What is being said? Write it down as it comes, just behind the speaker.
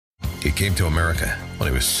He came to America when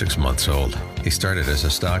he was 6 months old. He started as a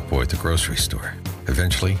stock boy at the grocery store.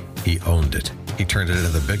 Eventually, he owned it. He turned it into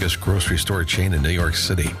the biggest grocery store chain in New York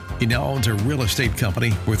City. He now owns a real estate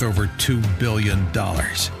company worth over $2 billion.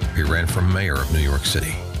 He ran for mayor of New York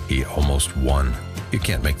City. He almost won. You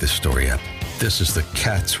can't make this story up. This is the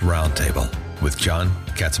Cats Roundtable with John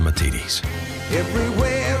Catsimatidis.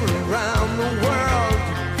 Everywhere around the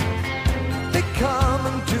world, they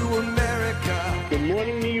come to America. Good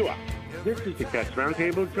morning, New York. This is the Cats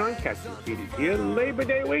Roundtable. John Catsimatidis here. Labor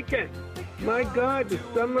Day weekend. My God, the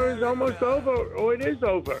summer is almost over, or it is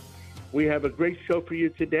over. We have a great show for you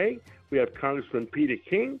today. We have Congressman Peter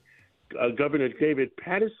King, Governor David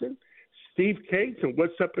Paterson, Steve Cates, and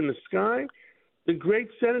What's Up in the Sky, the great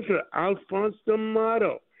Senator Alphonse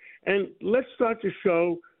D'Amato. And let's start the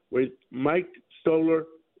show with Mike Stoller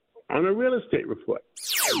on a real estate report.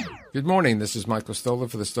 Good morning. This is Michael Stoller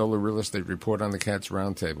for the Stoller Real Estate Report on the Cats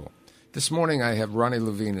Roundtable. This morning I have Ronnie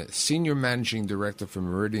Levine, Senior Managing Director for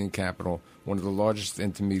Meridian Capital, one of the largest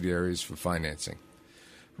intermediaries for financing.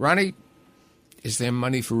 Ronnie, is there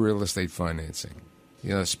money for real estate financing? You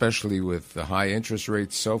know, especially with the high interest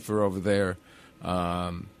rates, SOFR over there,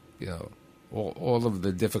 all of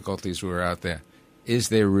the difficulties we're out there. Is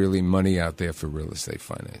there really money out there for real estate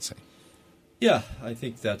financing? Yeah, I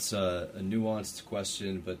think that's a nuanced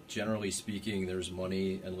question, but generally speaking, there's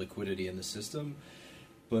money and liquidity in the system.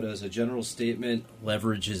 But as a general statement,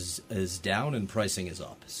 leverage is down and pricing is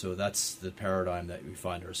up. So that's the paradigm that we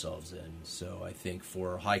find ourselves in. So I think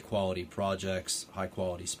for high-quality projects,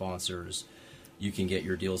 high-quality sponsors, you can get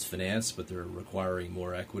your deals financed, but they're requiring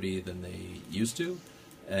more equity than they used to.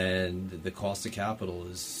 And the cost of capital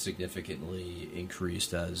is significantly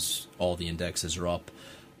increased as all the indexes are up.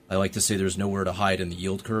 I like to say there's nowhere to hide in the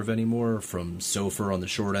yield curve anymore, from SOFR on the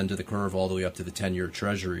short end of the curve all the way up to the 10-year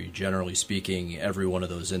Treasury. Generally speaking, every one of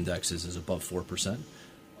those indexes is above 4%.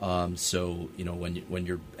 So, you know, when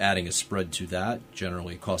you're adding a spread to that,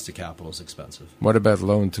 generally cost of capital is expensive. What about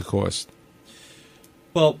loan to cost?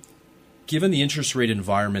 Well, given the interest rate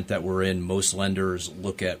environment that we're in, most lenders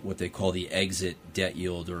look at what they call the exit debt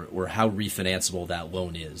yield or how refinanceable that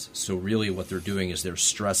loan is. So really what they're doing is they're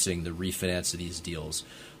stressing the refinance of these deals.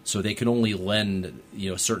 So they can only lend,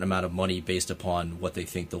 a certain amount of money based upon what they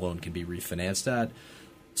think the loan can be refinanced at.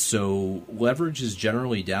 So leverage is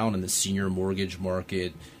generally down in the senior mortgage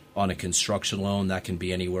market. On a construction loan, that can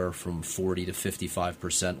be anywhere from 40 to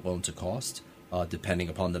 55% loan to cost, depending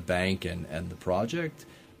upon the bank and the project.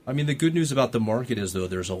 I mean, the good news about the market is, though,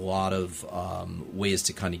 there's a lot of ways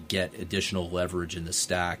to kind of get additional leverage in the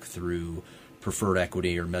stack through preferred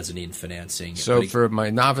equity or mezzanine financing. So for my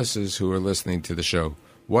novices who are listening to the show,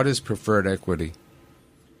 what is preferred equity,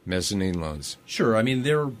 mezzanine loans? Sure. I mean,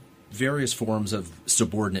 there are various forms of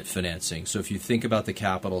subordinate financing. So if you think about the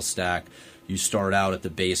capital stack, you start out at the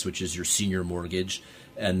base, which is your senior mortgage,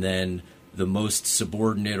 and then the most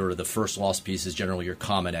subordinate or the first loss piece is generally your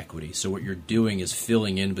common equity. So what you're doing is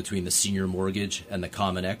filling in between the senior mortgage and the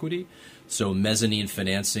common equity. So mezzanine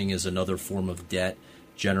financing is another form of debt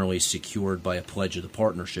generally secured by a pledge of the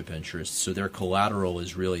partnership interest. So their collateral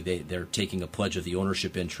is really they're taking a pledge of the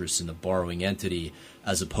ownership interest in the borrowing entity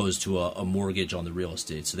as opposed to a mortgage on the real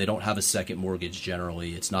estate. So they don't have a second mortgage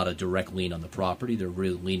generally. It's not a direct lien on the property. They're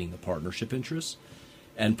really leaning the partnership interest.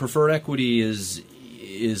 And preferred equity is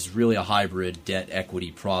really a hybrid debt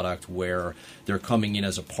equity product where they're coming in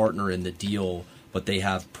as a partner in the deal, but they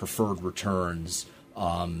have preferred returns,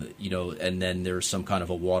 and then there's some kind of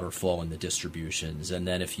a waterfall in the distributions. And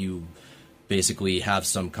then if you basically have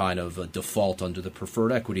some kind of a default under the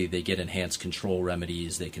preferred equity, they get enhanced control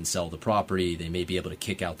remedies. They can sell the property. They may be able to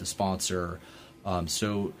kick out the sponsor. But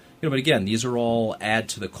again, these are all add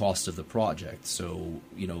to the cost of the project. So,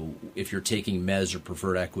 if you're taking mezz or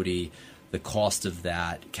preferred equity, the cost of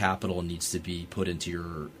that capital needs to be put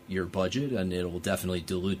into your budget, and it will definitely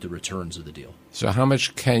dilute the returns of the deal. So how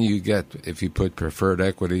much can you get if you put preferred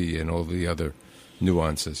equity and all the other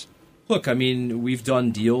nuances? Look, I mean, we've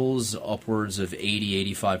done deals upwards of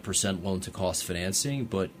 80, 85% loan-to-cost financing,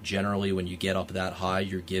 but generally when you get up that high,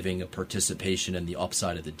 you're giving a participation in the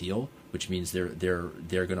upside of the deal, which means they're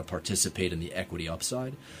going to participate in the equity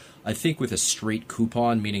upside. I think with a straight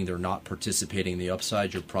coupon, meaning they're not participating in the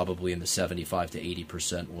upside, you're probably in the 75 to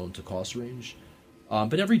 80% loan-to-cost range.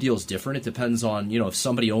 But every deal is different. It depends on, if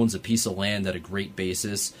somebody owns a piece of land at a great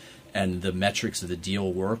basis and the metrics of the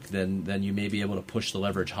deal work, then you may be able to push the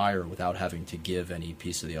leverage higher without having to give any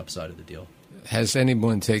piece of the upside of the deal. Has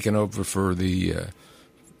anyone taken over for the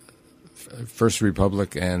First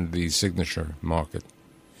Republic and the Signature market?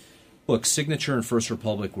 Look, Signature and First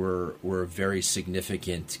Republic were very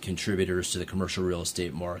significant contributors to the commercial real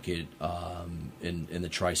estate market in the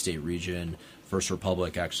tri-state region. First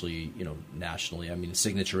Republic actually, nationally. I mean,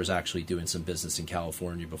 Signature was actually doing some business in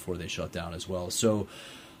California before they shut down as well. So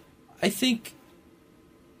I think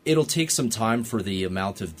it'll take some time for the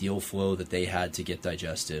amount of deal flow that they had to get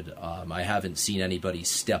digested. I haven't seen anybody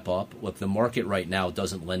step up. Look, the market right now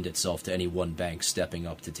doesn't lend itself to any one bank stepping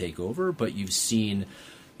up to take over, but you've seen,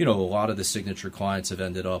 a lot of the Signature clients have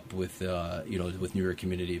ended up with, with New York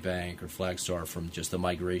Community Bank or Flagstar from just the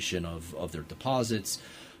migration of their deposits.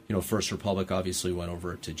 First Republic obviously went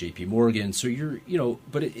over to JP Morgan. So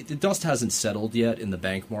but the dust hasn't settled yet in the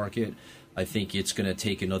bank market. I think it's going to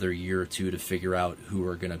take another year or two to figure out who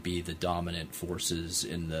are going to be the dominant forces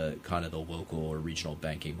in the kind of the local or regional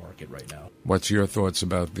banking market right now. What's your thoughts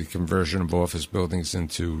about the conversion of office buildings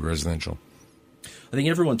into residential? I think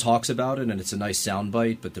everyone talks about it, and it's a nice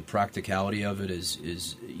soundbite, but the practicality of it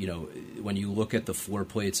is when you look at the floor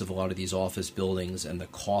plates of a lot of these office buildings and the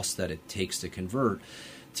cost that it takes to convert,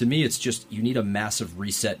 to me, it's just you need a massive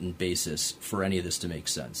reset in basis for any of this to make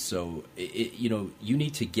sense. So, you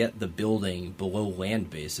need to get the building below land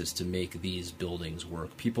basis to make these buildings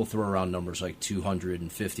work. People throw around numbers like $250,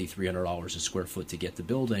 $300 a square foot to get the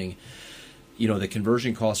building. The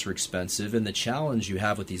conversion costs are expensive, and the challenge you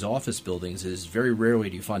have with these office buildings is very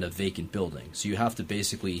rarely do you find a vacant building. So you have to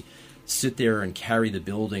basically sit there and carry the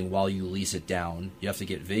building while you lease it down. You have to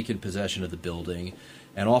get vacant possession of the building,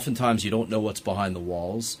 and oftentimes you don't know what's behind the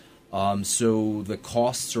walls. So the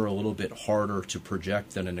costs are a little bit harder to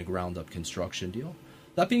project than in a ground-up construction deal.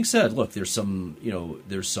 That being said, look, there's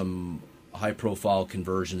some high-profile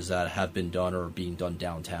conversions that have been done or are being done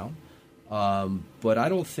downtown. But I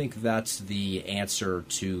don't think that's the answer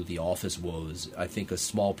to the office woes. I think a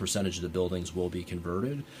small percentage of the buildings will be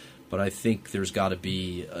converted, but I think there's got to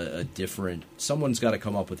be someone's got to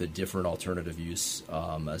come up with a different alternative use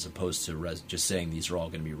as opposed to just saying these are all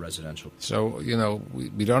going to be residential. So,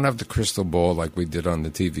 we don't have the crystal ball like we did on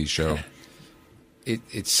the TV show.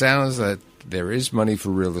 It sounds that there is money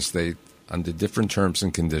for real estate under different terms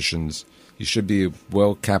and conditions. You should be a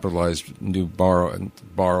well-capitalized new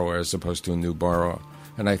borrower as opposed to a new borrower.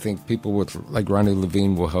 And I think people like Ronnie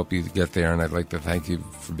Levine will help you to get there, and I'd like to thank you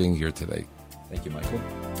for being here today. Thank you, Michael.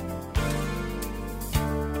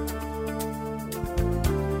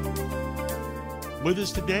 With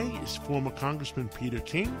us today is former Congressman Peter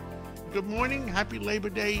King. Good morning. Happy Labor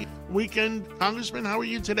Day weekend. Congressman, how are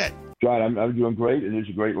you today? John, I'm doing great. It is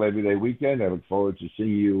a great Labor Day weekend. I look forward to seeing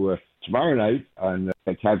you tomorrow night on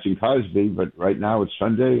Cats and Cosby, but right now it's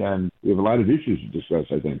Sunday, and we have a lot of issues to discuss,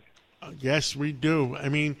 I think. Yes, we do. I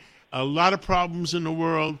mean, a lot of problems in the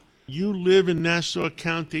world. You live in Nassau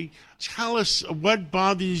County. Tell us what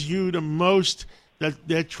bothers you the most that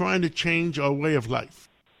they're trying to change our way of life.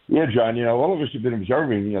 Yeah, John, all of us have been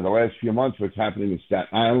observing, the last few months what's happening in Staten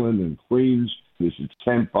Island and Queens, this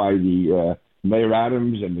attempt by the Mayor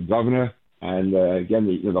Adams and the governor, and again,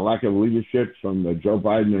 the lack of leadership from Joe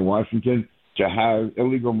Biden in Washington to have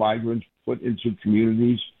illegal migrants put into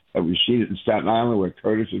communities. We've seen it in Staten Island where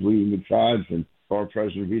Curtis is leading the charge, and former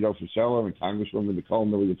President Vito Fossella and Congresswoman Nicole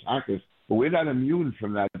Militakis. But we're not immune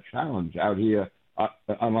from that challenge out here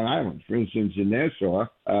on Long Island. For instance, in Nassau,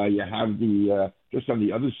 you have just on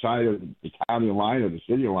the other side of the county line or the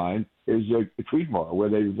city line is the Creedmoor, where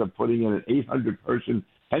they're putting in an 800-person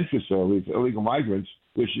tent facility for illegal migrants,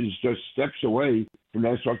 which is just steps away from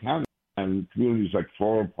Nassau County. And communities like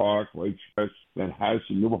Floral Park, Lakecrest, Manhattan,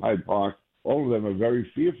 New Hyde Park, all of them are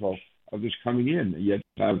very fearful of this coming in. Yet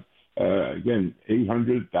you have, again,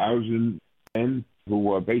 800,000 men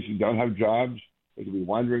who basically don't have jobs. They could be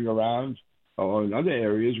wandering around. Or in other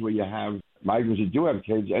areas where you have migrants that do have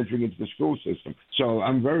kids entering into the school system. So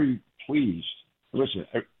I'm very pleased. Listen,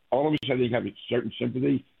 all of us, I think, have a certain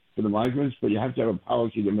sympathy for the migrants, but you have to have a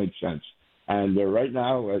policy that makes sense. And right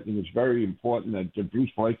now, I think it's very important that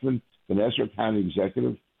Bruce Blakeman, the Nassau County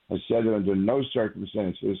executive, has said that under no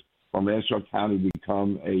circumstances will Nassau County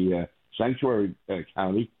become a sanctuary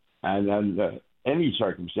county, and under any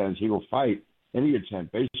circumstance he will fight any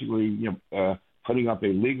attempt, basically putting up a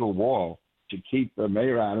legal wall to keep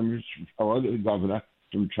Mayor Adams or the governor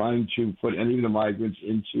from trying to put any of the migrants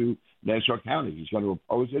into Nassau County. He's going to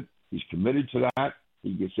oppose it. He's committed to that.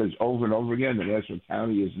 He says over and over again that Nassau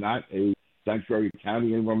County is not a sanctuary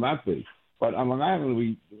county and will not be. But on Long Island,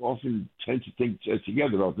 we often tend to think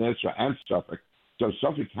together, both Nassau and Suffolk. So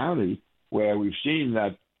Suffolk County, where we've seen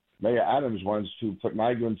that Mayor Adams wants to put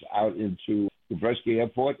migrants out into the Bresky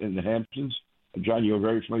Airport in the Hamptons. John, you're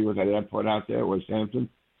very familiar with that airport out there, West Hampton.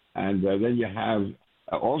 And then you have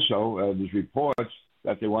also these reports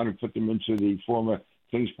that they want to put them into the former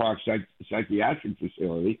Kings Park psychiatric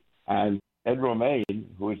facility. And Ed Romaine,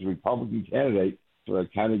 who is the Republican candidate for a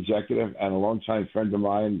county executive and a longtime friend of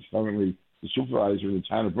mine, is currently the supervisor in the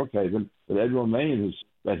town of Brookhaven, but Ed Romaine is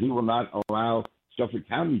that he will not allow Suffolk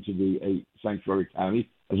County to be a sanctuary county,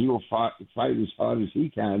 and he will fight as hard as he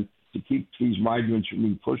can to keep these migrants from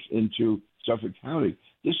being pushed into Suffolk County.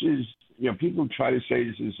 This is, people try to say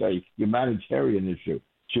this is a humanitarian issue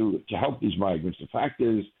to help these migrants. The fact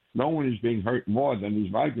is, no one is being hurt more than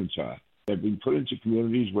these migrants are. They're being put into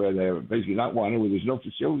communities where they're basically not wanted, where there's no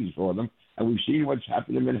facilities for them. And we've seen what's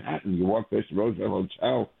happened in Manhattan. You walk past the Roosevelt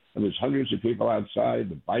Hotel, and there's hundreds of people outside.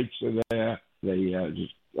 The bikes are there. They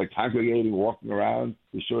just congregating, walking around.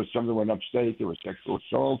 We saw some of them went upstate. There were sexual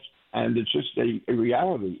assaults. And it's just a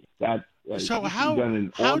reality that so how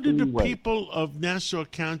did the people of Nassau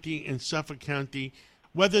County and Suffolk County,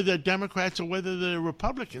 whether they're Democrats or whether they're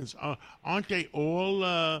Republicans, aren't they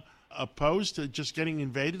all opposed to just getting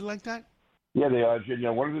invaded like that? Yeah, they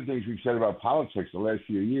are. One of the things we've said about politics the last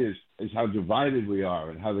few years is how divided we are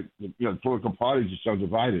and how the political parties are so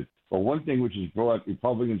divided. But one thing which has brought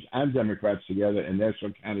Republicans and Democrats together in Nassau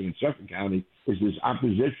County and Suffolk County is this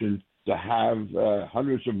opposition to have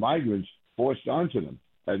hundreds of migrants forced onto them.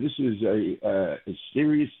 This is a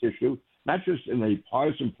serious issue, not just in a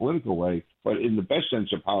partisan political way, but in the best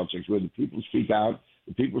sense of politics, where the people speak out,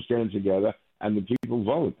 the people stand together, and the people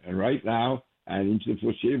vote. And right now, and into the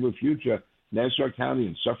foreseeable future, Nassau County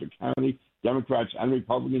and Suffolk County, Democrats and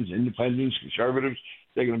Republicans, independents, conservatives,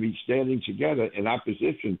 they're going to be standing together in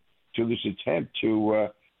opposition to this attempt to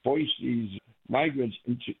foist these migrants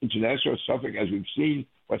into Nassau, Suffolk, as we've seen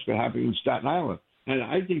what's been happening in Staten Island. And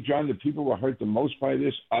I think, John, the people who are hurt the most by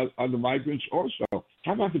this are the migrants also.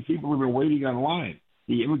 How about the people who have been waiting on line,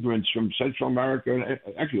 the immigrants from Central America and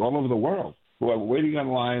actually all over the world who are waiting on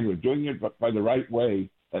line, who are doing it by the right way,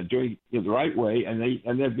 doing it the right way, and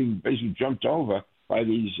they're being basically jumped over by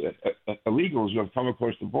these illegals who have come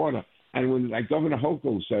across the border. And when Governor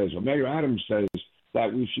Hochul says, or Mayor Adams says,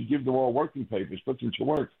 that we should give them all working papers, put them to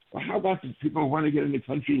work. Well, how about the people who want to get in the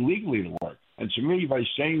country legally to work? And to me, by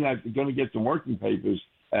saying that they're going to get the working papers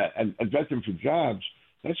and vet them for jobs,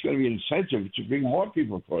 that's going to be an incentive to bring more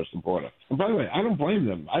people across the border. And by the way, I don't blame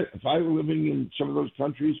them. If I were living in some of those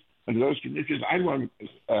countries under those conditions, I'd want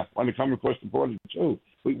to come across the border too.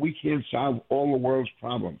 We can't solve all the world's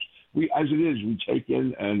problems. As it is, we take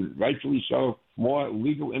in, and rightfully so, more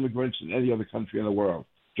legal immigrants than any other country in the world.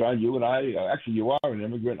 John, you and I, actually, you are an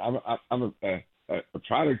immigrant. I'm a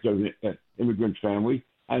product of an immigrant family,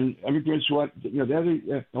 and immigrants who are, they're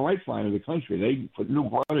the lifeline of the country. They put new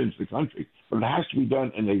blood into the country, but it has to be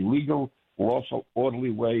done in a legal, lawful,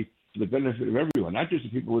 orderly way for the benefit of everyone, not just the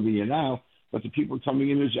people living here now, but the people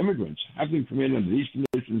coming in as immigrants. Have them come in under these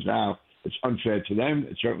conditions now. It's unfair to them.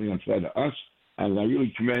 It's certainly unfair to us. And I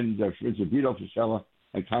really commend, for instance, Vito Fasella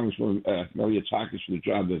and Congresswoman Miliatakis for the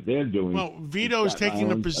job that they're doing. Well, Vito is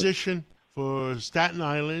taking a position for Staten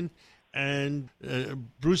Island, and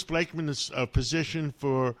Bruce Blakeman is a position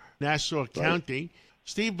for Nassau County.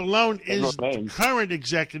 Steve Bellone is the current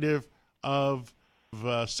executive of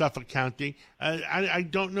Suffolk County. I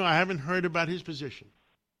don't know. I haven't heard about his position.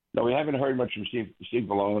 No, we haven't heard much from Steve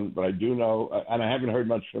Bellone, but I do know, and I haven't heard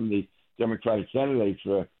much from the Democratic candidate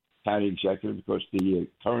for county executive because the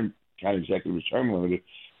current county executive is term limited.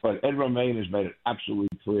 But Ed Romaine has made it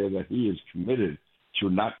absolutely clear that he is committed to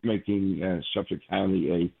not making Suffolk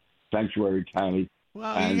County a sanctuary county.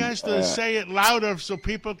 Well, he has to say it louder so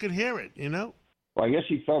people can hear it, Well, I guess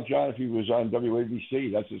he felt, John, if he was on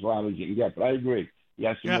WABC, that's as loud as you can get. But I agree. He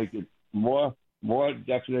has to make it more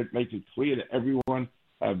definite, make it clear to everyone.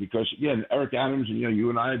 Because, again, Eric Adams, and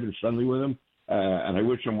you and I have been friendly with him, and I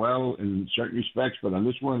wish him well in certain respects, but on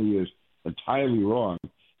this one, he is entirely wrong.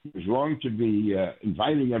 He was wrong to be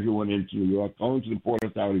inviting everyone into New York, going to the Port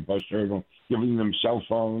Authority bus terminal, giving them cell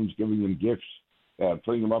phones, giving them gifts,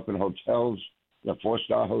 putting them up in hotels,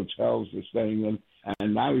 4-star hotels they're staying in,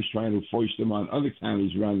 and now he's trying to foist them on other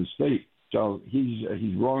counties around the state. So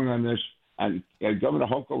he's wrong on this, and Governor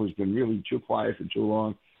Hochul has been really too quiet for too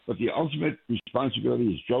long. But the ultimate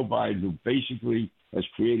responsibility is Joe Biden, who basically has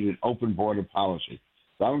created an open border policy.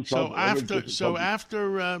 So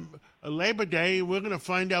after Labor Day, we're going to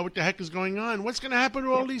find out what the heck is going on. What's going to happen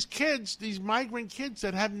to all these kids, these migrant kids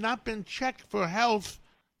that have not been checked for health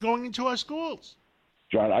going into our schools?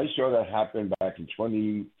 John, I saw that happen back in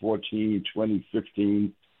 2014,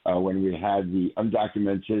 2015, when we had the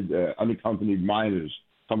undocumented, unaccompanied minors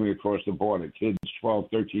coming across the border, kids 12,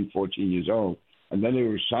 13, 14 years old. And then they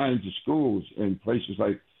were assigned to schools in places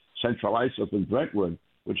like Central Islip and Brentwood,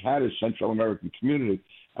 which had a Central American community.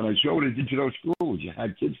 And I saw what it did to those schools. You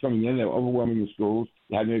had kids coming in, they were overwhelming the schools.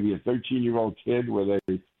 You had maybe a 13-year-old kid with a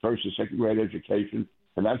first or second grade education,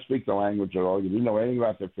 could not speak the language at all. You didn't know anything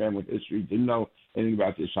about their family history, didn't know anything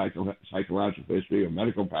about their psychological history or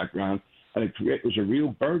medical background. And it was a real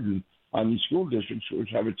burden on these school districts, which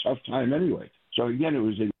have a tough time anyway. So again, it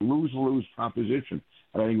was a lose-lose proposition.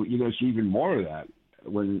 And I think you're going to see even more of that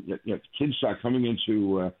when kids start coming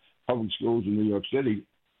into public schools in New York City.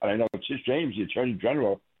 And I know Tish James, the Attorney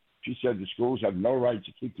General, she said the schools have no right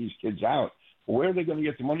to keep these kids out. Well, where are they going to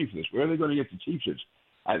get the money for this? Where are they going to get the teachers?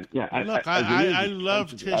 I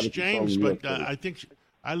love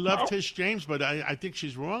Tish James, but I think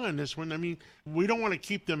she's wrong on this one. I mean, we don't want to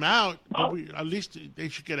keep them out, but at least they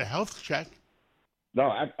should get a health check.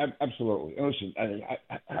 No, absolutely. Listen,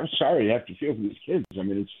 I'm sorry you have to feel for these kids. I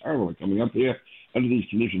mean, it's terrible coming up here under these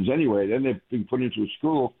conditions anyway. Then they're being put into a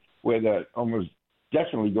school where they're almost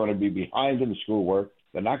definitely going to be behind in the schoolwork.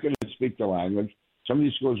 They're not going to speak the language. Some of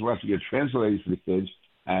these schools will have to get translators for the kids.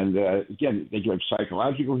 And, again, they can have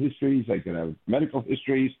psychological histories. They can have medical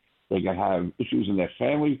histories. They can have issues in their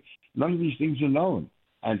family. None of these things are known.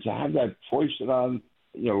 And to have that foisted on,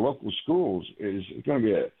 local schools is going to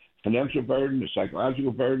be a financial burden, a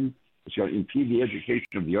psychological burden. It's going to impede the education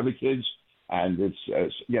of the other kids. And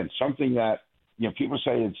it's, again, something that, people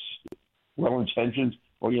say it's well-intentioned.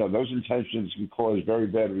 Well, those intentions can cause very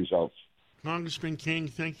bad results. Congressman King,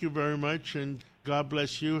 thank you very much, and God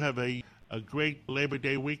bless you. Have a great Labor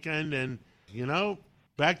Day weekend, and,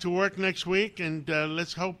 back to work next week, and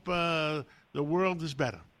let's hope the world is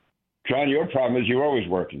better. John, your problem is you're always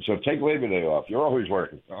working, so take Labor Day off. You're always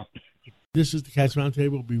working. This is the Cats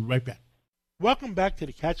Roundtable. We'll be right back. Welcome back to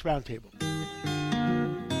the Cats Roundtable.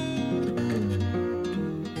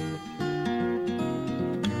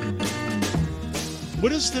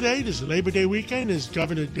 With us today, this Labor Day weekend, is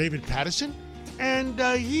Governor David Paterson, and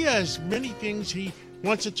he has many things he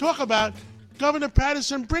wants to talk about. Governor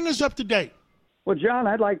Paterson, bring us up to date. Well, John,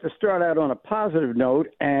 I'd like to start out on a positive note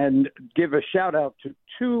and give a shout-out to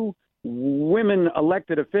two women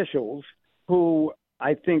elected officials who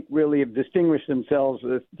I think really have distinguished themselves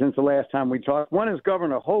since the last time we talked. One is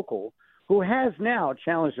Governor Hochul, who has now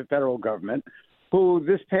challenged the federal government, who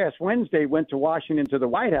this past Wednesday went to Washington to the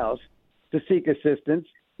White House to seek assistance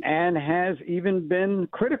and has even been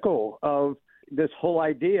critical of this whole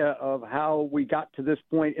idea of how we got to this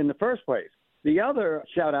point in the first place. The other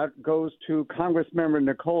shout-out goes to Congressmember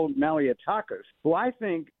Nicole Malliotakis, who I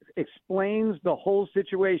think explains the whole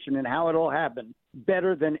situation and how it all happened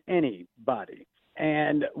better than anybody.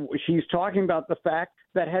 And she's talking about the fact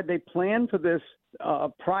that had they planned for this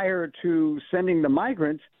prior to sending the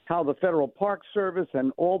migrants, how the Federal Park Service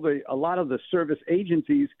and a lot of the service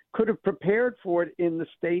agencies could have prepared for it in the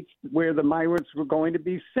states where the migrants were going to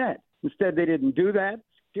be sent. Instead, they didn't do that.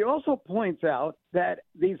 She also points out that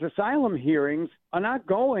these asylum hearings are not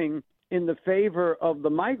going in the favor of the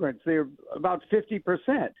migrants. They're about 50%.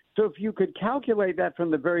 So if you could calculate that from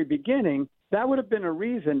the very beginning, that would have been a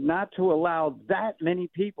reason not to allow that many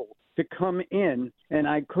people to come in, and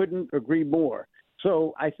I couldn't agree more.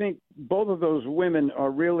 So I think both of those women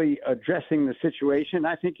are really addressing the situation.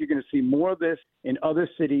 I think you're going to see more of this in other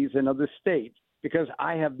cities and other states, because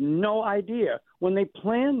I have no idea when they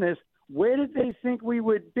planned this, where did they think we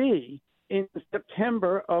would be in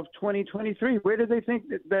September of 2023? Where did they think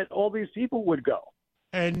that all these people would go?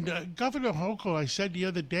 And Governor Hochul, I said the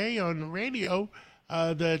other day on the radio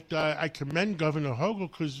that I commend Governor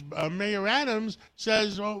Hochul because Mayor Adams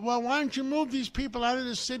says, well, why don't you move these people out of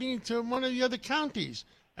the city to one of the other counties?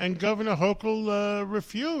 And Governor Hochul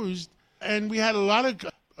refused. And we had a lot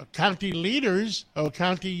of county leaders or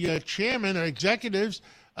county chairmen or executives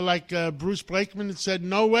like Bruce Blakeman that said,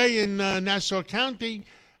 no way in Nassau County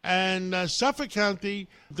and Suffolk County.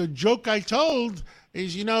 The joke I told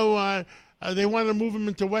is, they wanted to move him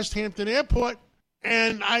into West Hampton Airport.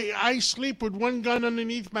 And I sleep with one gun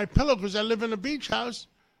underneath my pillow because I live in a beach house.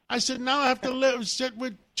 I said, now I have to sit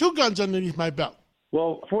with two guns underneath my belt.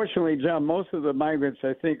 Well, fortunately, John, most of the migrants,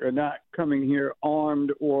 I think, are not coming here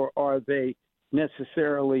armed, or are they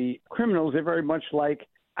necessarily criminals? They're very much like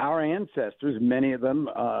our ancestors, many of them,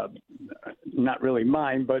 not really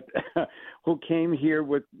mine, but who came here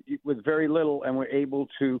with very little and were able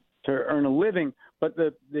to earn a living. But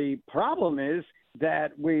the problem is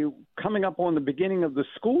that we're coming up on the beginning of the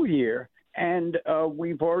school year, and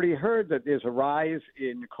we've already heard that there's a rise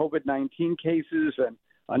in COVID-19 cases and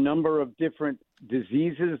a number of different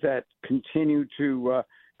diseases that continue to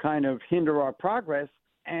kind of hinder our progress.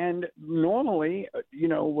 And normally,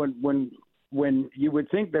 when when you would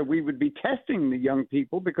think that we would be testing the young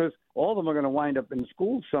people because all of them are going to wind up in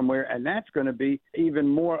schools somewhere, and that's going to be even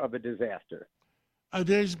more of a disaster.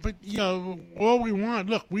 All we want,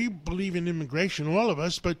 look, we believe in immigration, all of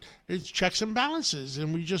us, but it's checks and balances,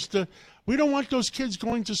 and we just we don't want those kids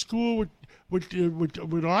going to school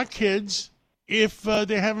with our kids if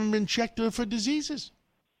they haven't been checked for diseases.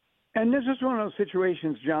 And this is one of those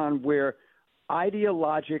situations, John, where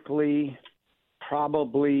ideologically,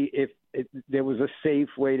 probably if there was a safe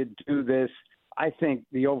way to do this, I think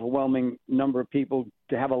the overwhelming number of people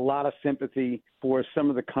to have a lot of sympathy for some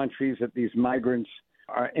of the countries that these migrants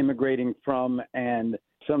are immigrating from and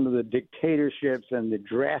some of the dictatorships and the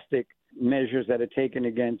drastic measures that are taken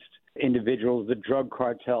against individuals, the drug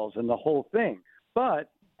cartels and the whole thing. But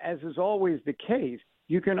as is always the case,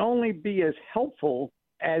 you can only be as helpful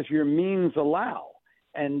as your means allow.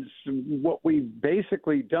 And what we've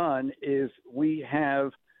basically done is we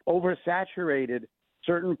have oversaturated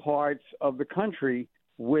certain parts of the country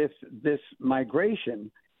with this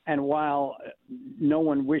migration. And while no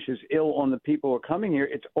one wishes ill on the people who are coming here,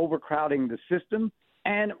 it's overcrowding the system.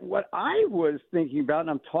 And what I was thinking about, and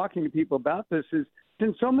I'm talking to people about this, is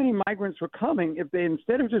since so many migrants were coming, if they,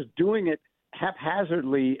 instead of just doing it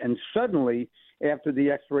haphazardly and suddenly after the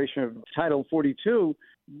expiration of Title 42,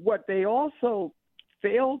 what they also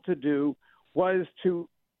failed to do was to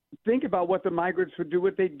think about what the migrants would do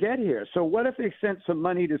when they get here. So what if they sent some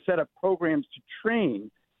money to set up programs to train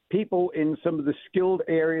people in some of the skilled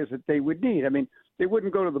areas that they would need? I mean, they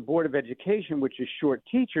wouldn't go to the Board of Education, which is short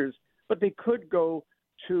teachers, but they could go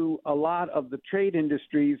to a lot of the trade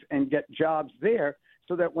industries and get jobs there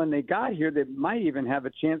so that when they got here, they might even have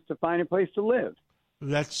a chance to find a place to live.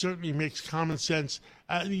 That certainly makes common sense.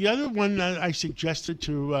 The other one that I suggested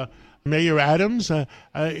to Mayor Adams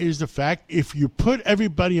is the fact if you put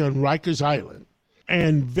everybody on Rikers Island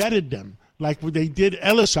and vetted them like they did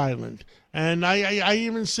Ellis Island, and I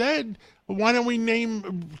even said, why don't we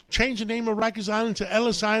change the name of Rikers Island to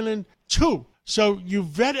Ellis Island 2? So you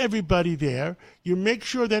vet everybody there. You make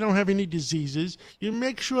sure they don't have any diseases. You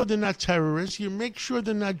make sure they're not terrorists. You make sure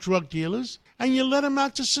they're not drug dealers. And you let them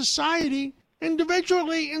out to society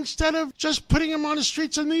individually instead of just putting them on the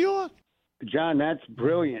streets of New York. John, that's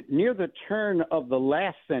brilliant. Near the turn of the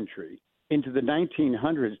last century into the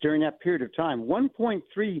 1900s, during that period of time,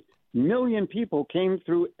 1.3 million people came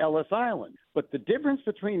through Ellis Island. But the difference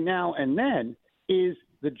between now and then is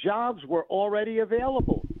the jobs were already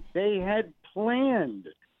available. They had planned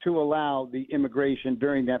to allow the immigration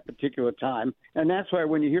during that particular time. And that's why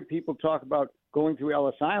when you hear people talk about going through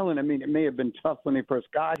Ellis Island, I mean, it may have been tough when they first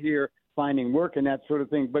got here, finding work and that sort of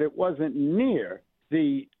thing, but it wasn't near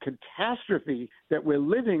the catastrophe that we're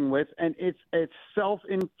living with, and it's a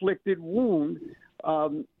self-inflicted wound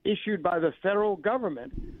issued by the federal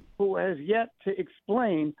government, who has yet to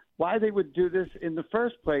explain why they would do this in the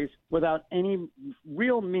first place without any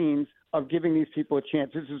real means of giving these people a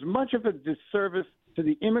chance. This is as much of a disservice to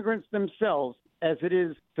the immigrants themselves as it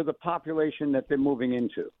is to the population that they're moving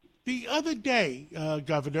into. The other day,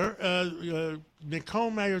 Governor,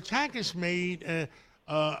 Nicole Mayotakis made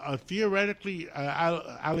a theoretically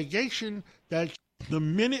allegation that the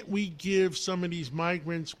minute we give some of these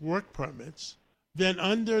migrants work permits, then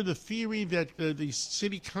under the theory that the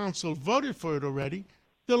city council voted for it already,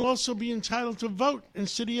 they'll also be entitled to vote in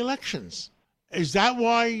city elections. Is that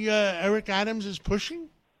why Eric Adams is pushing?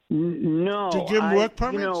 No. To give them work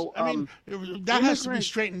permits? That has to be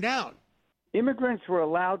straightened out. Immigrants were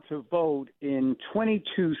allowed to vote in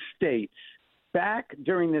 22 states back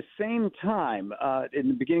during the same time in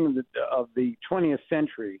the beginning of the 20th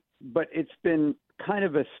century, but it's been kind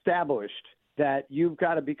of established that you've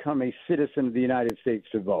got to become a citizen of the United States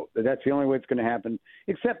to vote. That's the only way it's going to happen,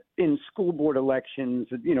 except in school board elections,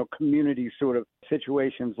 community sort of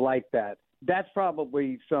situations like that. That's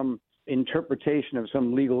probably some interpretation of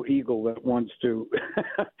some legal eagle that wants to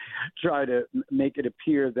try to make it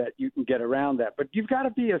appear that you can get around that. But you've got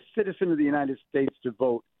to be a citizen of the United States to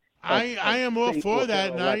vote. I am all for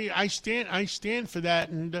that, and I stand for that.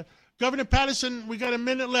 And Governor Patterson, we got a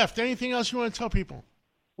minute left. Anything else you want to tell people?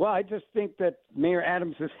 Well, I just think that Mayor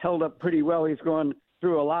Adams has held up pretty well. He's gone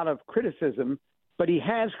through a lot of criticism, but he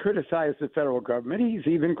has criticized the federal government.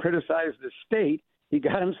 He's even criticized the state. He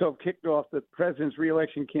got himself kicked off the president's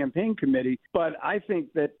reelection campaign committee. But I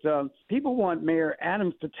think that people want Mayor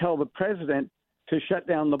Adams to tell the president to shut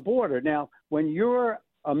down the border. Now, when you're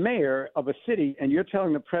a mayor of a city and you're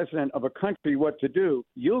telling the president of a country what to do,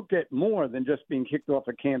 you'll get more than just being kicked off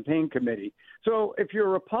a campaign committee. So if you're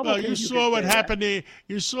a Republican, you saw what happened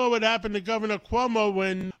to Governor Cuomo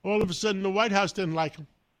when all of a sudden the White House didn't like him.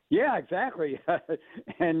 Yeah, exactly.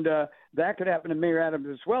 And that could happen to Mayor Adams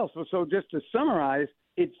as well. So just to summarize,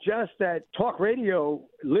 it's just that talk radio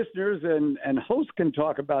listeners and hosts can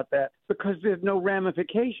talk about that because there's no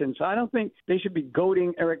ramifications. So I don't think they should be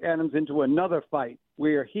goading Eric Adams into another fight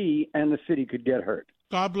where he and the city could get hurt.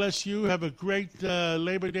 God bless you. Have a great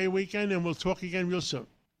Labor Day weekend, and we'll talk again real soon.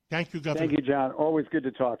 Thank you, Governor. Thank you, John. Always good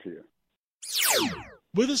to talk to you.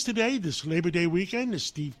 With us today this Labor Day weekend is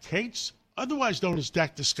Steve Cates, otherwise known as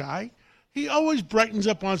Dr. Sky. He always brightens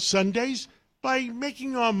up on Sundays by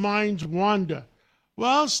making our minds wander.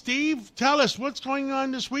 Well, Steve, tell us what's going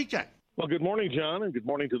on this weekend. Well, good morning, John, and good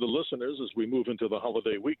morning to the listeners as we move into the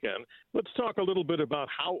holiday weekend. Let's talk a little bit about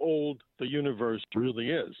how old the universe really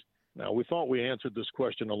is. Now, we thought we answered this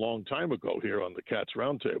question a long time ago here on the Cats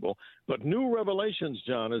Roundtable, but new revelations,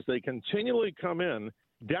 John, as they continually come in,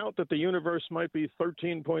 doubt that the universe might be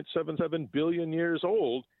 13.77 billion years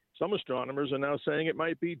old. Some astronomers are now saying it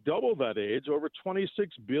might be double that age, over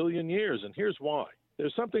 26 billion years, and here's why.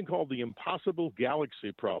 There's something called the impossible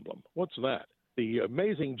galaxy problem. What's that? The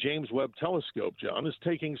amazing James Webb Telescope, John, is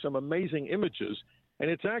taking some amazing images, and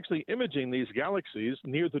it's actually imaging these galaxies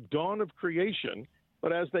near the dawn of creation.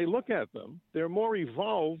 But as they look at them, they're more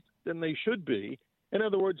evolved than they should be. In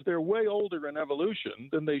other words, they're way older in evolution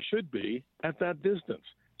than they should be at that distance.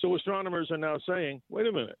 So astronomers are now saying, wait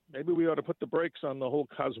a minute, maybe we ought to put the brakes on the whole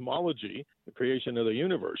cosmology, the creation of the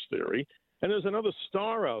universe theory. And there's another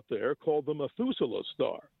star out there called the Methuselah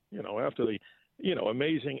star, after the,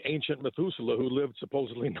 amazing ancient Methuselah who lived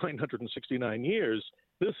supposedly 969 years.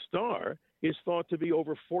 This star is thought to be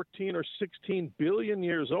over 14 or 16 billion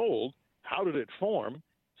years old. How did it form?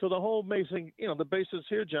 So the whole amazing, the basis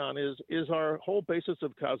here, John, is our whole basis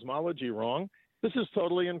of cosmology wrong? This is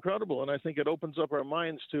totally incredible, and I think it opens up our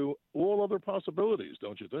minds to all other possibilities,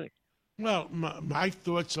 don't you think? Well, my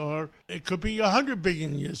thoughts are it could be 100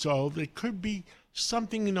 billion years old. It could be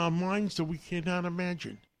something in our minds that we cannot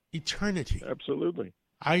imagine. Eternity. Absolutely.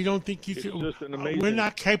 I don't think you it's can. Just an amazing, we're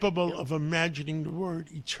not capable of imagining the word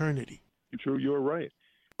eternity. True, you're right.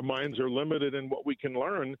 Our minds are limited in what we can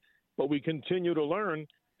learn, but we continue to learn,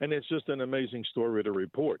 and it's just an amazing story to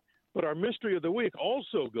report. But our mystery of the week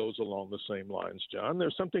also goes along the same lines, John.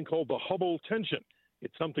 There's something called the Hubble tension.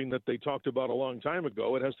 It's something that they talked about a long time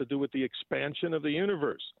ago. It has to do with the expansion of the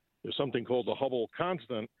universe. There's something called the Hubble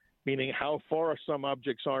constant, meaning how far some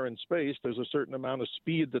objects are in space, there's a certain amount of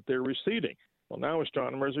speed that they're receding. Well, now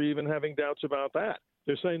astronomers are even having doubts about that.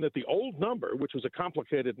 They're saying that the old number, which was a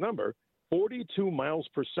complicated number, 42 miles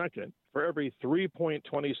per second for every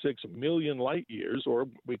 3.26 million light years, or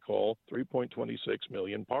we call 3.26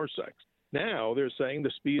 million parsecs. Now they're saying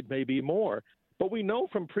the speed may be more. But we know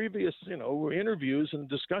from previous, interviews and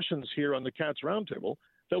discussions here on the Cats Roundtable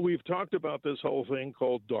that we've talked about this whole thing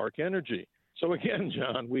called dark energy. So again,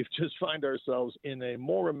 John, we've just find ourselves in a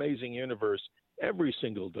more amazing universe every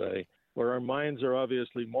single day where our minds are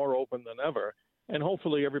obviously more open than ever. And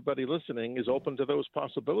hopefully everybody listening is open to those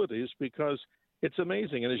possibilities because it's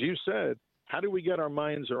amazing. And as you said, how do we get our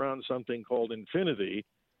minds around something called infinity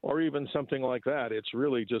or even something like that? It's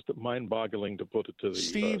really just mind-boggling to put it to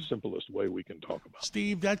the simplest way we can talk about.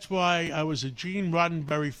 Steve, that's why I was a Gene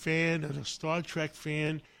Roddenberry fan and a Star Trek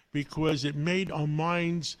fan, because it made our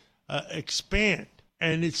minds expand.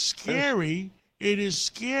 And it's scary. It is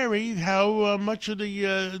scary how much of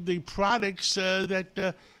the products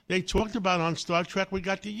that they talked about on Star Trek we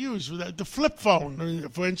got to use. The flip phone,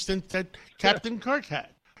 for instance, that Captain Kirk had.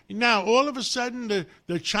 Now, all of a sudden,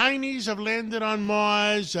 the Chinese have landed on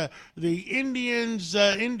Mars. The Indians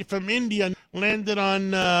from India landed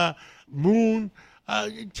on Moon.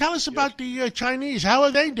 Tell us about the Chinese. How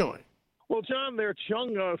are they doing? Well, John, their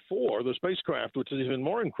Chang'e-4, the spacecraft, which is even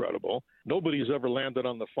more incredible, nobody's ever landed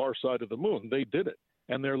on the far side of the moon. They did it.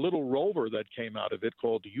 And their little rover that came out of it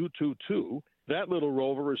called U-22, that little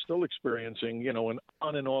rover is still experiencing, an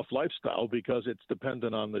on and off lifestyle because it's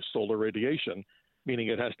dependent on the solar radiation, meaning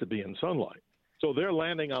it has to be in sunlight. So their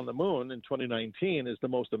landing on the moon in 2019 is the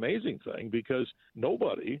most amazing thing because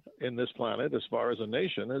nobody in this planet, as far as a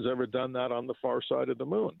nation, has ever done that on the far side of the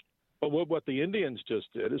moon. But what the Indians just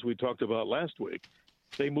did, as we talked about last week,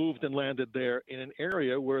 they moved and landed there in an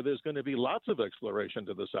area where there's going to be lots of exploration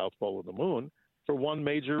to the south pole of the moon for one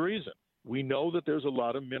major reason. We know that there's a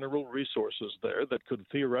lot of mineral resources there that could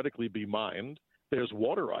theoretically be mined. There's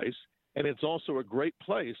water ice, and it's also a great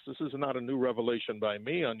place. This is not a new revelation by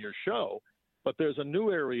me on your show, but there's a new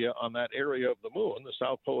area on that area of the moon, the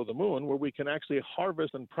south pole of the moon, where we can actually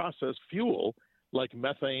harvest and process fuel like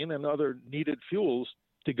methane and other needed fuels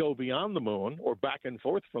to go beyond the moon or back and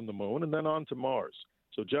forth from the moon and then on to Mars.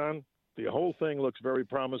 So, John, the whole thing looks very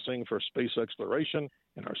promising for space exploration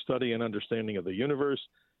and our study and understanding of the universe.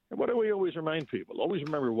 And what do we always remind people? Always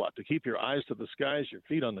remember what? To keep your eyes to the skies, your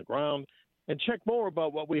feet on the ground, and check more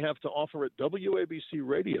about what we have to offer at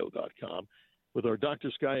WABCRadio.com with our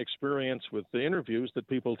Dr. Sky experience with the interviews that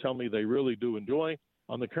people tell me they really do enjoy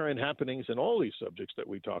on the current happenings and all these subjects that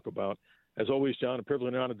we talk about. As always, John, a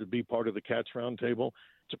privilege and honor to be part of the Cats Roundtable.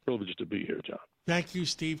 It's a privilege to be here, John. Thank you,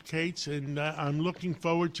 Steve Cates, and I'm looking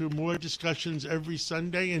forward to more discussions every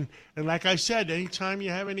Sunday. And like I said, anytime you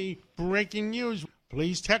have any breaking news,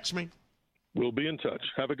 please text me. We'll be in touch.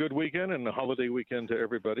 Have a good weekend and a holiday weekend to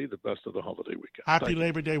everybody. The best of the holiday weekend. Happy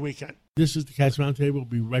Labor Day weekend. This is the Cats Roundtable. We'll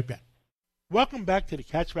be right back. Welcome back to the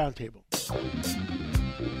Cats Roundtable.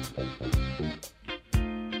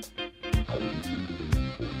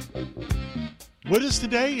 With us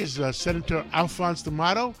today is Senator Alphonse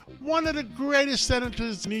D'Amato, one of the greatest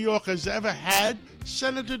senators New York has ever had.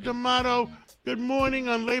 Senator D'Amato, good morning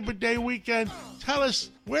on Labor Day weekend. Tell us,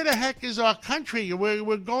 where the heck is our country?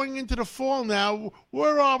 We're going into the fall now.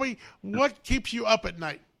 Where are we? What keeps you up at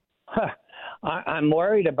night? I'm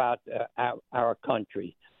worried about our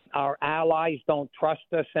country. Our allies don't trust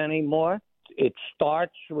us anymore. It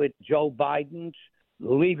starts with Joe Biden's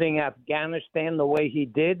leaving Afghanistan the way he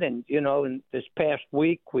did. And, in this past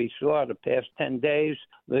week, we saw the past 10 days,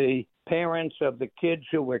 the parents of the kids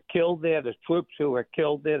who were killed there, the troops who were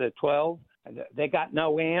killed there, the 12, they got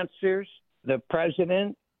no answers. The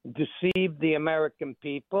president deceived the American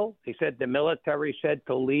people. He said the military said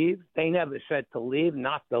to leave. They never said to leave,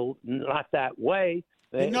 not that way.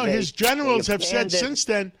 His generals have said since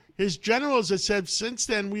then. His generals have said since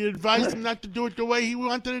then, we advised him not to do it the way he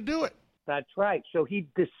wanted to do it. That's right. So he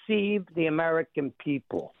deceived the American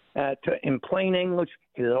people. In plain English,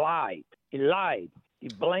 he lied. He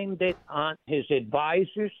blamed it on his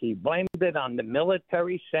advisors. He blamed it on the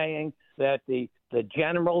military, saying that the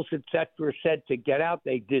generals, etc., said to get out.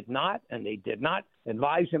 They did not, and they did not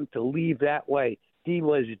advise him to leave that way. He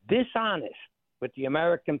was dishonest with the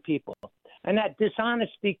American people. And that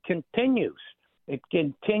dishonesty continues. It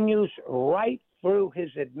continues right through his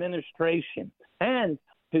administration. And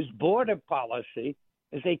his border policy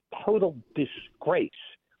is a total disgrace.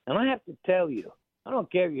 And I have to tell you, I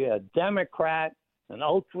don't care if you're a Democrat, an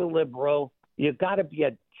ultra-liberal, you got to be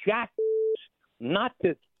a jackass not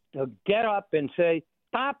to get up and say,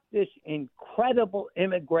 stop this incredible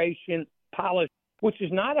immigration policy, which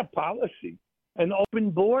is not a policy, an open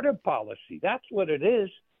border policy. That's what it is.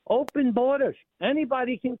 Open borders.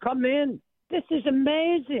 Anybody can come in. This is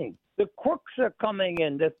amazing. The crooks are coming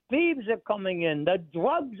in. The thieves are coming in. The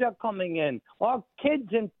drugs are coming in. Our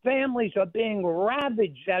kids and families are being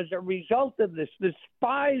ravaged as a result of this. The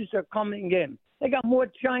spies are coming in. They got more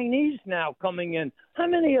Chinese now coming in. How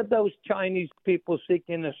many of those Chinese people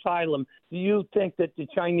seeking asylum do you think that the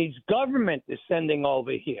Chinese government is sending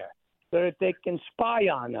over here so that they can spy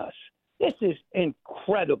on us? This is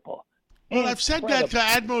incredible. Well, I've said that to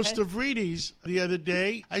Admiral Stavridis the other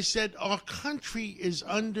day. I said our country is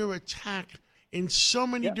under attack in so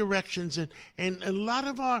many directions, and a lot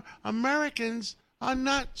of our Americans are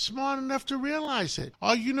not smart enough to realize it.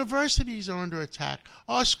 Our universities are under attack.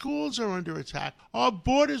 Our schools are under attack. Our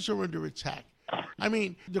borders are under attack. I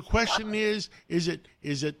mean, the question is it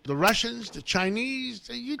the Russians, the Chinese?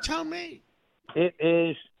 You tell me. It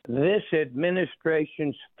is this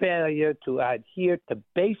administration's failure to adhere to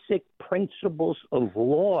basic principles of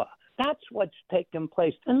law. That's what's taken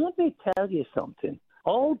place. And let me tell you something.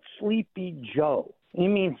 Old Sleepy Joe,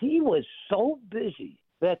 he was so busy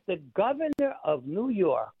that the governor of New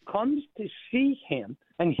York comes to see him,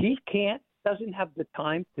 and he doesn't have the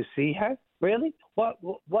time to see her? Really? What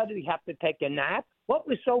did he have to take a nap? What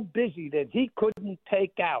was so busy that he couldn't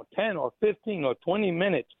take out 10 or 15 or 20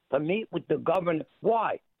 minutes to meet with the governor?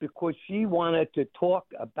 Why? Because she wanted to talk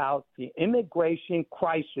about the immigration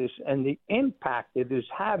crisis and the impact it is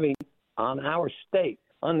having on our state,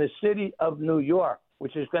 on the city of New York,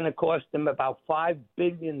 which is going to cost them about $5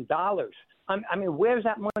 billion. Where's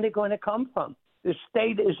that money going to come from? The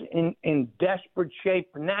state is in desperate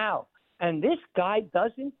shape now. And this guy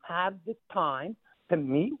doesn't have the time to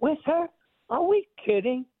meet with her? Are we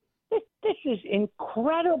kidding? This is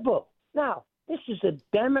incredible. Now, this is a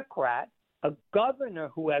Democrat, a governor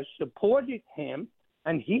who has supported him,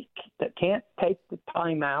 and he can't take the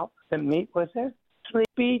time out to meet with her?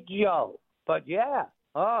 Sleepy Joe. But,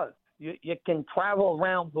 you can travel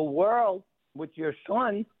around the world with your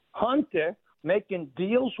son, Hunter, making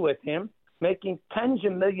deals with him, making tens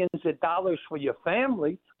of millions of dollars for your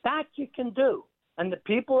family. That you can do. And the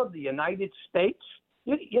people of the United States,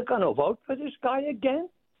 you're going to vote for this guy again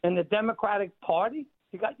in the Democratic Party?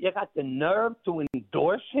 You got the nerve to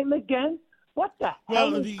endorse him again? What the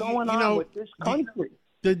hell is going on with this country?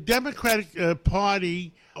 The Democratic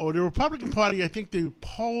Party or the Republican Party, I think the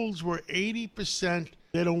polls were 80%.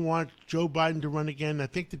 They don't want Joe Biden to run again. I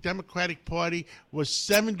think the Democratic Party was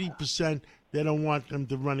 70%. They don't want him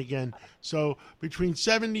to run again. So between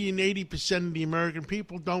 70 and 80% of the American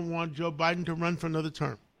people don't want Joe Biden to run for another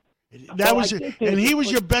term. That was it. And he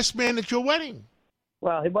was your best man at your wedding.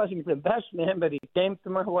 Well, he wasn't the best man, but he came to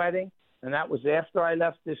my wedding, and that was after I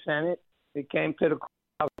left the Senate. He came to the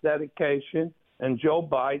house dedication, and Joe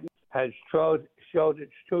Biden has showed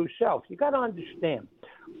its true self. You got to understand,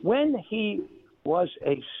 when he was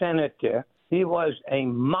a senator, he was a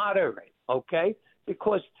moderate, okay?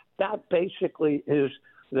 Because that basically is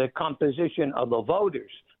the composition of the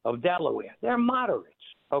voters of Delaware. They're moderates,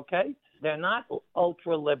 okay? They're not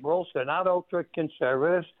ultra-liberals. They're not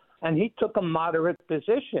ultra-conservatives. And he took a moderate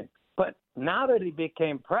position. But now that he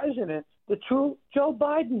became president, the true Joe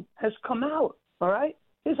Biden has come out, all right?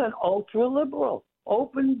 He's an ultra-liberal.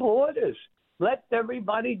 Open borders. Let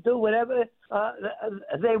everybody do whatever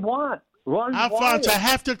they want. Run Alphonse, I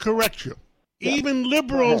have to correct you. Yeah. Even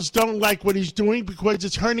liberals don't like what he's doing because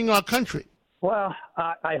it's hurting our country. Well,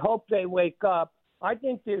 I hope they wake up. I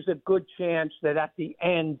think there's a good chance that at the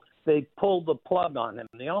end they pull the plug on him.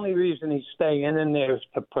 The only reason he's staying in there is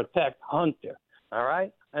to protect Hunter, all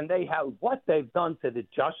right? And they have what they've done to the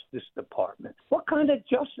Justice Department. What kind of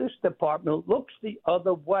Justice Department looks the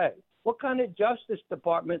other way? What kind of Justice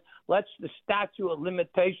Department lets the statute of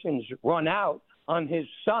limitations run out on his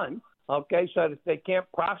son, okay, so that they can't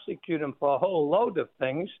prosecute him for a whole load of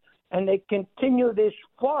things, and they continue this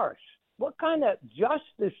farce? What kind of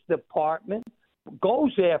Justice Department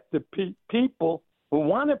goes after people who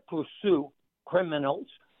want to pursue criminals,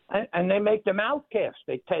 and they make them outcasts?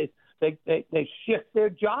 They shift their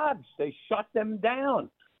jobs. They shut them down.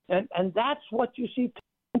 And that's what you see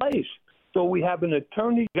taking place. So we have an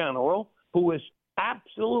attorney general who is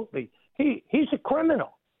absolutely, he's a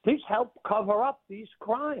criminal. He's helped cover up these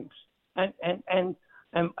crimes. And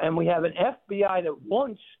we have an FBI that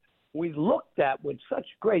once we looked at with such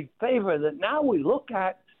great favor that now we look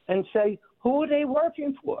at and say, who are they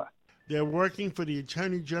working for? They're working for the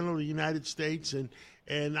Attorney General of the United States,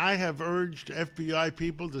 and I have urged FBI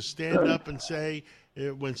people to stand up and say,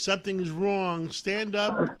 when something is wrong, stand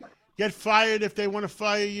up, get fired if they want to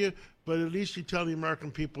fire you, but at least you tell the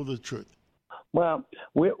American people the truth. Well,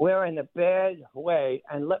 we're in a bad way,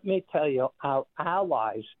 and let me tell you, our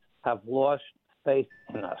allies have lost faith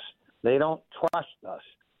in us. They don't trust us.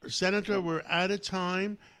 Senator, we're out of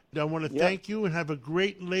time. I want to thank you and have a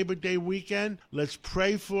great Labor Day weekend. Let's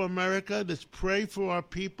pray for America. Let's pray for our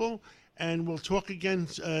people, and we'll talk again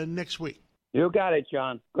next week. You got it,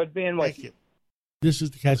 John. Good being with you. Thank you. This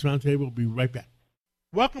is the Cats Roundtable. We'll be right back.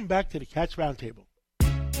 Welcome back to the Cats Roundtable.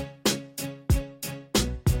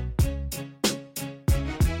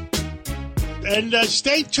 And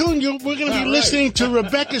stay tuned. We're going to be listening to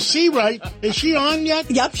Rebecca Seawright. Is she on yet?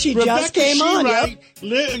 Yep, she just came on.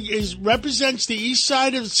 Rebecca represents the east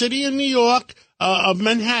side of the city of New York, of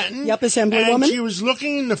Manhattan. Yep, Assemblywoman. And she was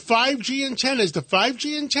looking in the 5G antennas. The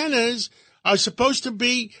 5G antennas are supposed to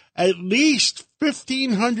be at least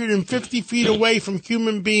 1,550 feet away from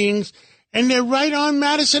human beings. And they're right on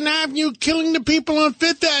Madison Avenue, killing the people on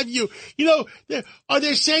Fifth Avenue. You know,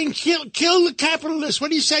 they're saying kill the capitalists.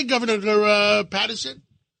 What do you say, Governor Patterson?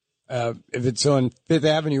 If it's on Fifth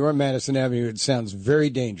Avenue or Madison Avenue, it sounds very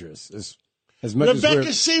dangerous. As much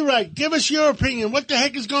Rebecca Seawright, give us your opinion. What the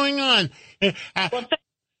heck is going on? Well, thank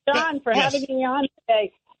you, John, for having me on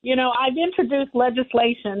today. You know, I've introduced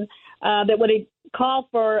legislation that would call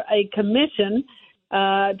for a commission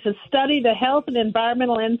to study the health and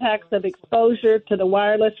environmental impacts of exposure to the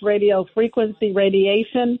wireless radio frequency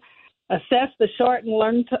radiation, assess the short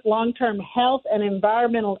and long-term health and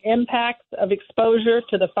environmental impacts of exposure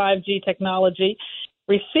to the 5G technology,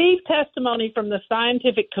 receive testimony from the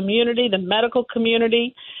scientific community, the medical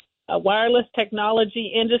community, wireless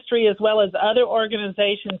technology industry, as well as other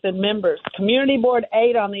organizations and members. Community Board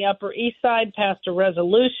 8 on the Upper East Side passed a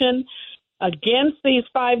resolution against these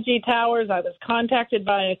 5G towers. I was contacted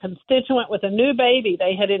by a constituent with a new baby.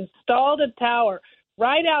 They had installed a tower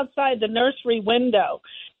right outside the nursery window,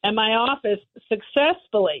 and my office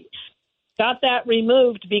successfully got that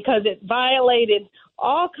removed because it violated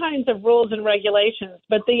all kinds of rules and regulations.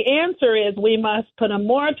 But the answer is we must put a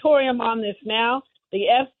moratorium on this now. The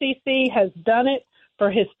FCC has done it for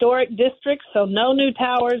historic districts, so no new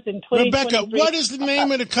towers in 2023. Rebecca, what is the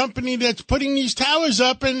name of the company that's putting these towers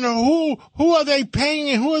up, and who are they paying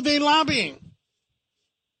and who are they lobbying?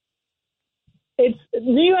 It's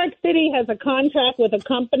New York City has a contract with a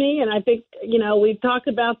company, and I think, you know, we've talked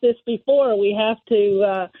about this before. We have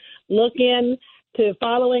to look in to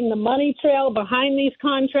following the money trail behind these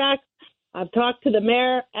contracts. I've talked to the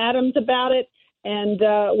Mayor Adams about it, and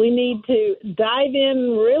we need to dive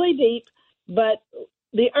in really deep. But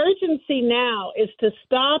the urgency now is to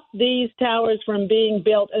stop these towers from being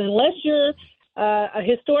built. And unless you're a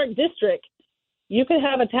historic district, you could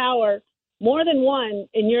have a tower, more than one,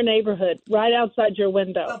 in your neighborhood, right outside your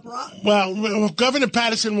window. Well, Governor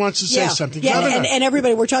Patterson wants to say something. Yeah, Governor. and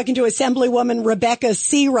everybody, we're talking to Assemblywoman Rebecca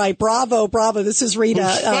Seawright. Bravo, bravo. This is Rita.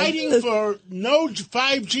 Who's fighting for no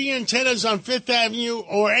 5G antennas on Fifth Avenue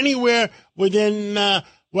or anywhere within,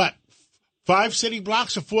 5 city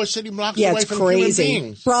blocks or 4 city blocks away from crazy. human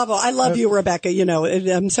beings. Bravo. I love you, Rebecca. You know,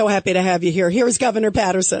 I'm so happy to have you here. Here is Governor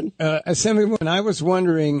Patterson. Assemblywoman, I was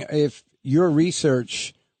wondering if your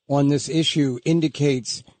research on this issue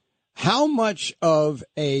indicates how much of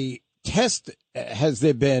a test has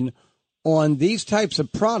there been on these types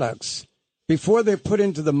of products before they're put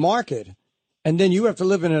into the market, and then you have to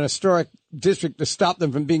live in an historic district to stop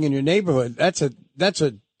them from being in your neighborhood. That's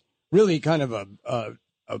a really kind of a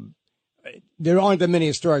there aren't that many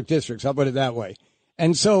historic districts, I'll put it that way.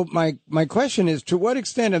 And so my question is, to what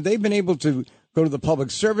extent have they been able to go to the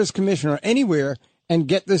Public Service Commission or anywhere and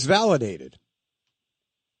get this validated?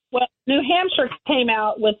 Well, New Hampshire came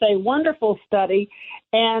out with a wonderful study,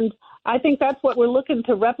 and I think that's what we're looking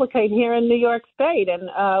to replicate here in New York State. And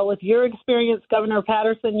with your experience, Governor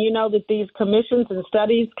Patterson, you know that these commissions and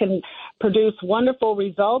studies can produce wonderful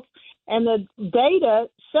results. And the data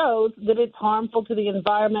shows that it's harmful to the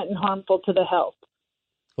environment and harmful to the health.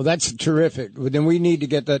 Well, that's terrific. Then we need to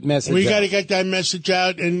get that message out. We got to get that message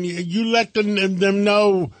out, and you let them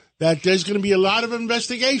know that there's going to be a lot of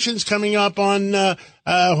investigations coming up on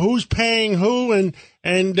who's paying who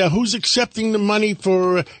and who's accepting the money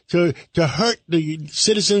to hurt the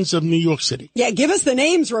citizens of New York City. Yeah, give us the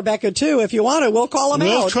names, Rebecca, too, if you want to. We'll call them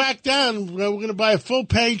out. We'll track down. We're going to buy a full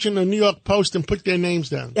page in the New York Post and put their names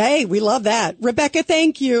down. Hey, we love that. Rebecca,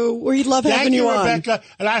 thank you. We love having you on. Thank you, Rebecca.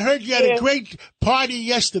 And I heard you had a great party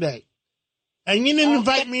yesterday. And you didn't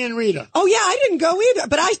invite me and Rita. Oh, yeah, I didn't go either.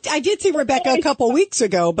 But I did see Rebecca a couple weeks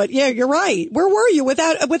ago. But, yeah, you're right. Where were you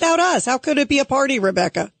without us? How could it be a party,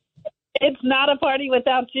 Rebecca? It's not a party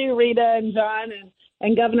without you, Rita and John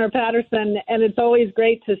and Governor Patterson. And it's always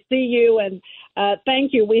great to see you. And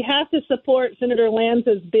thank you. We have to support Senator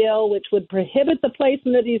Lanza's bill, which would prohibit the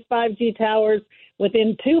placement of these 5G towers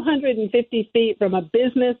within 250 feet from a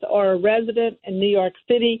business or a resident in New York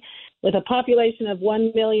City with a population of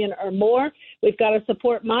 1 million or more. We've got to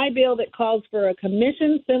support my bill that calls for a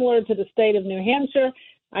commission similar to the state of New Hampshire.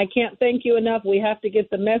 I can't thank you enough. We have to get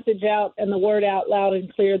the message out and the word out loud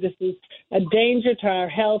and clear. This is a danger to our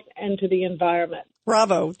health and to the environment.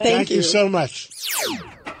 Bravo. Thank you so much.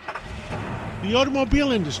 The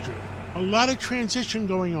automobile industry, a lot of transition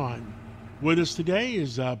going on. With us today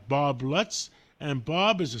is Bob Lutz, and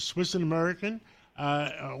Bob is a Swiss-American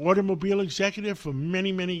automobile executive for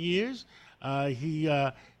many, many years. He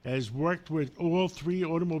has worked with all 3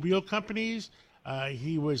 automobile companies.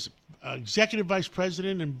 He was executive vice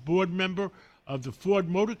president and board member of the Ford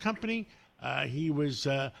Motor Company. He was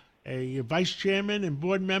a vice chairman and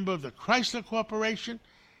board member of the Chrysler Corporation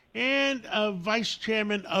and a vice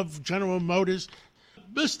chairman of General Motors.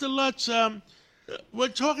 Mr. Lutz, we're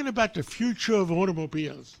talking about the future of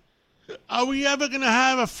automobiles. Are we ever going to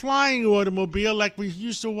have a flying automobile like we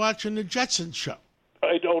used to watch in the Jetsons show?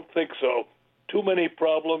 I don't think so. Too many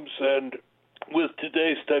problems, and with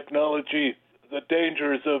today's technology, the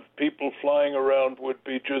dangers of people flying around would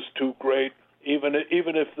be just too great, even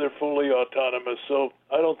if they're fully autonomous. So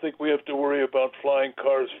I don't think we have to worry about flying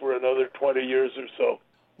cars for another 20 years or so.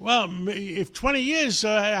 Well, if 20 years,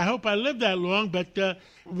 I hope I live that long, but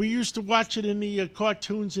we used to watch it in the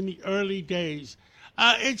cartoons in the early days.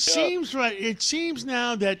 It seems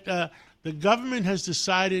now that the government has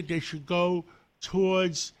decided they should go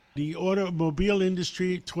towards the automobile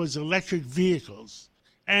industry, towards electric vehicles.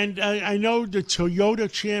 And I know the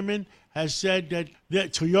Toyota chairman has said that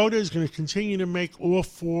Toyota is going to continue to make all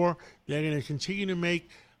 4. They're going to continue to make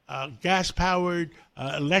gas-powered,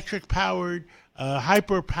 electric-powered,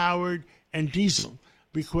 hyper-powered, and diesel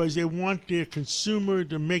because they want their consumer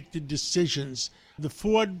to make the decisions. The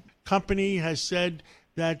Ford company has said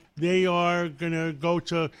that they are going to go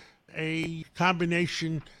to a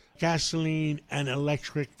combination gasoline and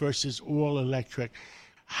electric versus all electric.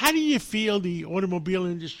 How do you feel the automobile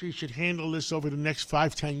industry should handle this over the next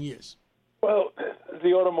 5-10 years? Well, the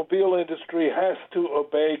automobile industry has to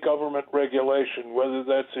obey government regulation, whether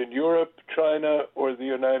that's in Europe, China, or the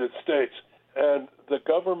United States. And the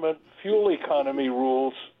government fuel economy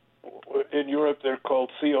rules, in Europe they're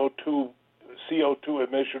called CO2 CO2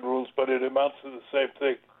 emission rules, but it amounts to the same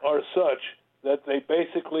thing, are such that they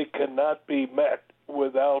basically cannot be met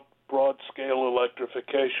without broad-scale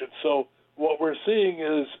electrification. So what we're seeing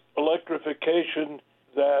is electrification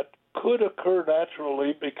that could occur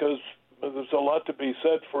naturally because there's a lot to be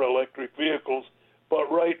said for electric vehicles, but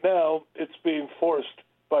right now it's being forced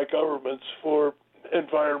by governments for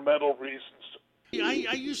environmental reasons.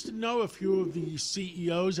 I used to know a few of the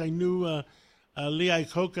CEOs. I knew Lee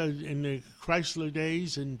Iacocca in the Chrysler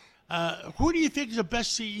days. And who do you think is the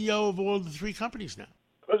best CEO of all the three companies now?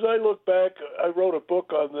 As I look back, I wrote a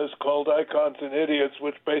book on this called Icons and Idiots,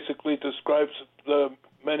 which basically describes the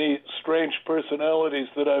many strange personalities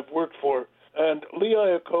that I've worked for. And Lee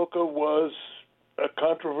Iacocca was a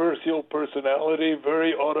controversial personality,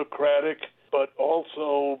 very autocratic, but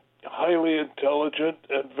also highly intelligent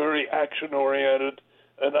and very action-oriented.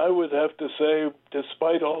 And I would have to say,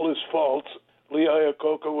 despite all his faults, Lee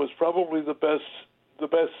Iacocca was probably the best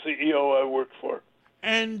CEO I worked for.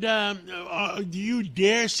 And do you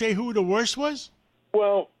dare say who the worst was?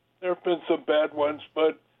 Well, there have been some bad ones,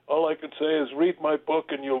 but all I can say is read my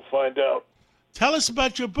book and you'll find out. Tell us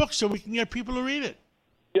about your book so we can get people to read it.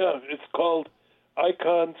 Yeah, it's called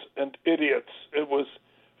Icons and Idiots. It was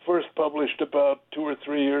first published about 2 or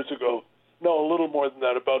 3 years ago. No, a little more than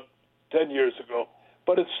that, about 10 years ago.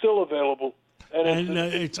 But it's still available. And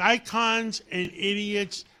it's Icons and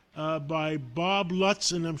Idiots by Bob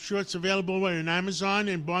Lutz, and I'm sure it's available on Amazon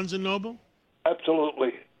and Barnes & Noble?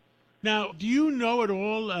 Absolutely. Now, do you know at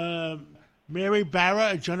all Mary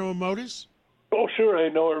Barra at General Motors? Oh, sure, I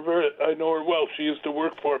know her well. She used to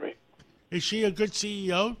work for me. Is she a good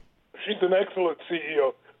CEO? She's an excellent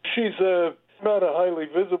CEO. She's not a highly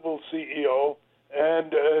visible CEO,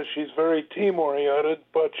 and she's very team-oriented,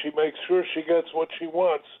 but she makes sure she gets what she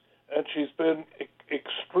wants, and she's been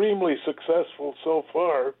extremely successful so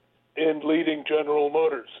far in leading General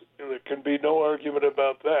Motors. There can be no argument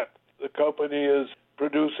about that. The company is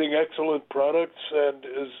producing excellent products and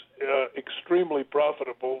is extremely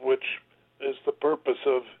profitable, which is the purpose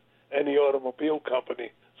of any automobile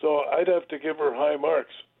company. So I'd have to give her high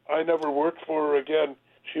marks. I never worked for her again.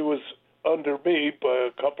 She was under me by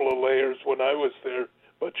a couple of layers when I was there,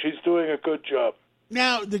 but she's doing a good job.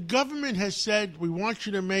 Now, the government has said we want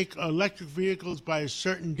you to make electric vehicles by a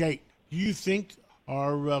certain date. Do you think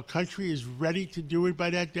our country is ready to do it by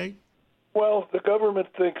that date? Well, the government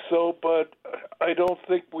thinks so, but I don't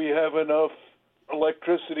think we have enough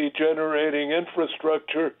electricity generating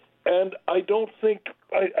infrastructure. And I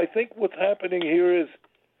think what's happening here is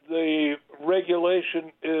the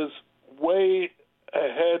regulation is way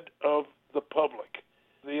ahead of the public.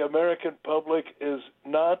 The American public is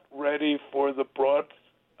not ready for the broad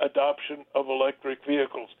adoption of electric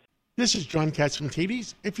vehicles. This is John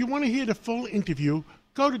Katsimatidis. If you want to hear the full interview,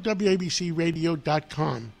 go to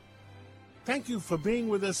WABCRadio.com. Thank you for being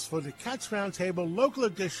with us for the Cats Roundtable Local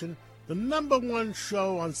Edition, the #1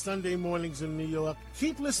 show on Sunday mornings in New York.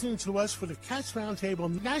 Keep listening to us for the Cats Roundtable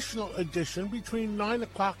National Edition between 9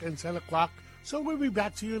 o'clock and 10 o'clock. So we'll be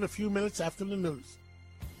back to you in a few minutes after the news.